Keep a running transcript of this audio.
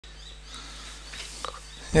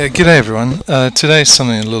Yeah, g'day everyone. Today's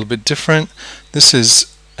something a little bit different. This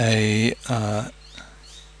is a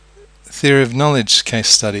theory of knowledge case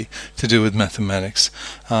study to do with mathematics.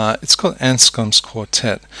 It's called Anscombe's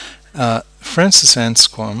Quartet. Francis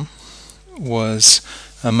Anscombe was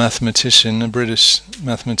a mathematician, a British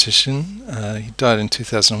mathematician. He died in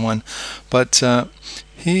 2001, but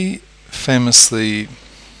he famously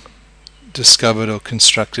discovered or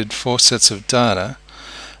constructed 4 sets of data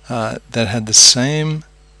that had the same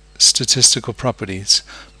statistical properties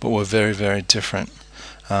but were very, very different.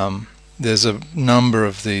 There's a number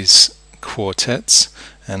of these quartets,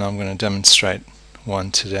 and I'm going to demonstrate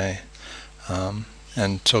one today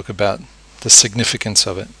and talk about the significance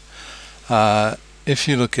of it. If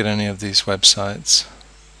you look at any of these websites,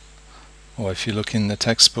 or if you look in the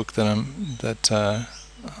textbook that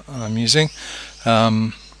I'm using,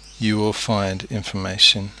 you will find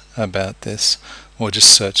information about this, or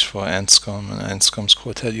just search for Anscombe and Anscombe's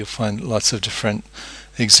Quartet. You'll find lots of different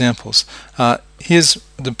examples. Here's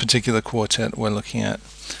the particular quartet we're looking at.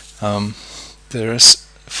 There are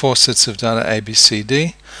 4 sets of data, A, B, C,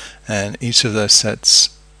 D, and each of those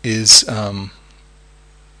sets has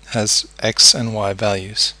X and Y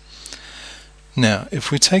values. Now,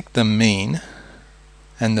 if we take the mean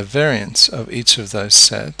and the variance of each of those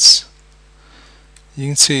sets, you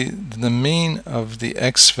can see the mean of the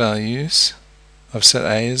X values of set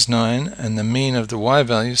A is 9, and the mean of the Y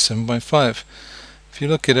value is 7.5. If you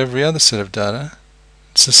look at every other set of data,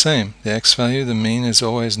 it's the same. The X value, the mean is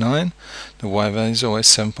always 9, the Y value is always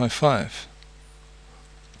 7.5.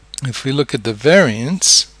 If we look at the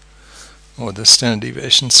variance, or the standard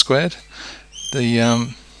deviation squared,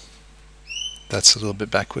 that's a little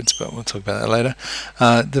bit backwards, but we'll talk about that later.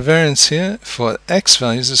 The variance here for X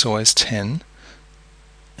values is always 10,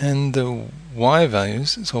 and the Y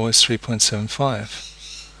values is always 3.75.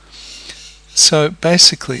 So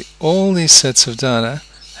basically all these sets of data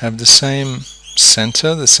have the same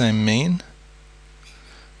center, the same mean,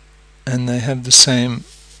 and they have the same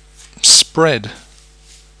spread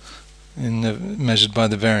measured by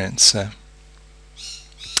the variance.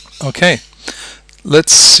 Okay,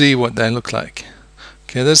 let's see what they look like.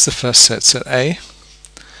 Okay, there's the first set, set A.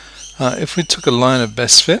 If we took a line of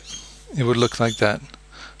best fit, it would look like that,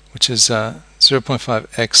 which is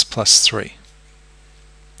 0.5x plus 3.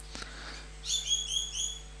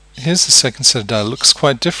 Here's the second set of data. It looks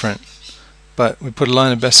quite different, but we put a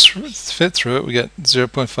line of best fit through it, we get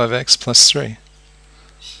 0.5x plus 3.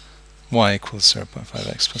 Y equals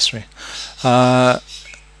 0.5x plus 3. A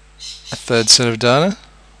third set of data,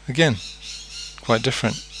 again, quite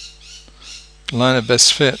different. Line of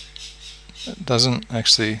best fit doesn't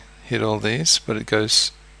actually hit all these, but it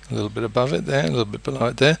goes a little bit above it there, a little bit below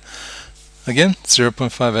it there. Again,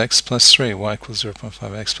 0.5x plus 3, y equals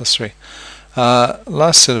 0.5x plus 3.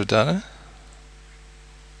 Last set of data.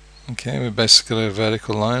 Okay, we basically got a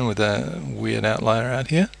vertical line with a weird outlier out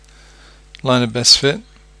here. Line of best fit,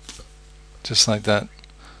 just like that.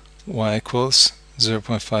 Y equals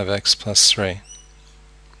 0.5x plus 3.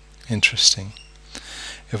 Interesting.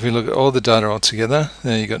 If we look at all the data all together,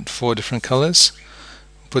 there you got 4 different colors.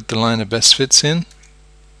 Put the line of best fits in.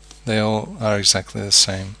 They all are exactly the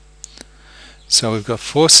same. So we've got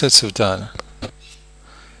 4 sets of data.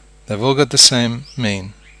 They've all got the same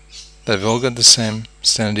mean. They've all got the same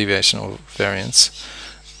standard deviation or variance.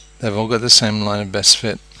 They've all got the same line of best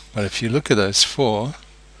fit. But if you look at those 4,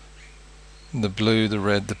 the blue, the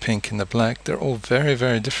red, the pink, and the black, they're all very,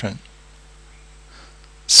 very different.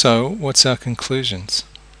 So what's our conclusions?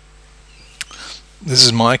 This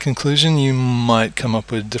is my conclusion. You might come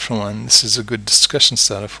up with a different one. This is a good discussion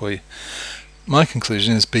starter for you. My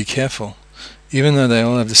conclusion is be careful. Even though they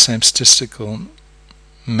all have the same statistical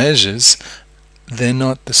measures, they're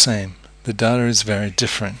not the same. The data is very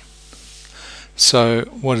different. So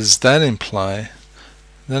what does that imply?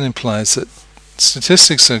 That implies that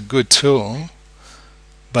statistics are a good tool,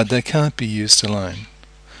 but they can't be used alone.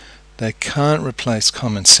 They can't replace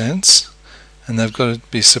common sense, and they've got to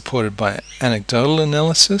be supported by anecdotal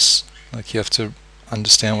analysis. Like, you have to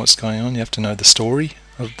understand what's going on, you have to know the story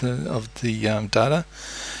of the data,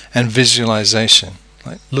 and visualization.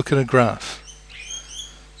 Like, look at a graph,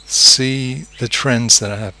 see the trends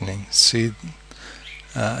that are happening, see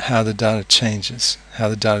how the data changes, how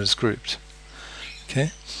the data is grouped.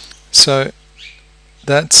 Okay, so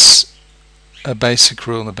that's a basic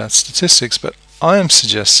rule about statistics, but I am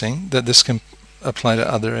suggesting that this can apply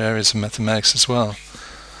to other areas of mathematics as well.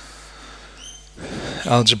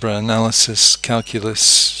 Algebra, analysis,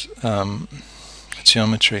 calculus,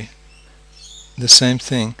 geometry. The same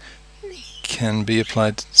thing can be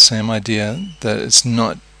applied to the same idea, that it's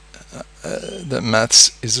not that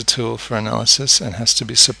maths is a tool for analysis and has to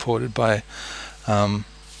be supported by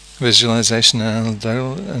visualization and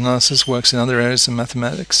analytical analysis. Works in other areas of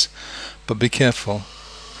mathematics, but be careful.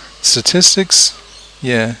 Statistics,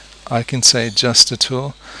 yeah, I can say just a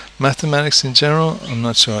tool. Mathematics in general, I'm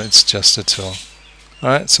not sure it's just a tool.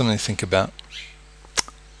 Alright, something to think about.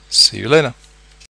 See you later.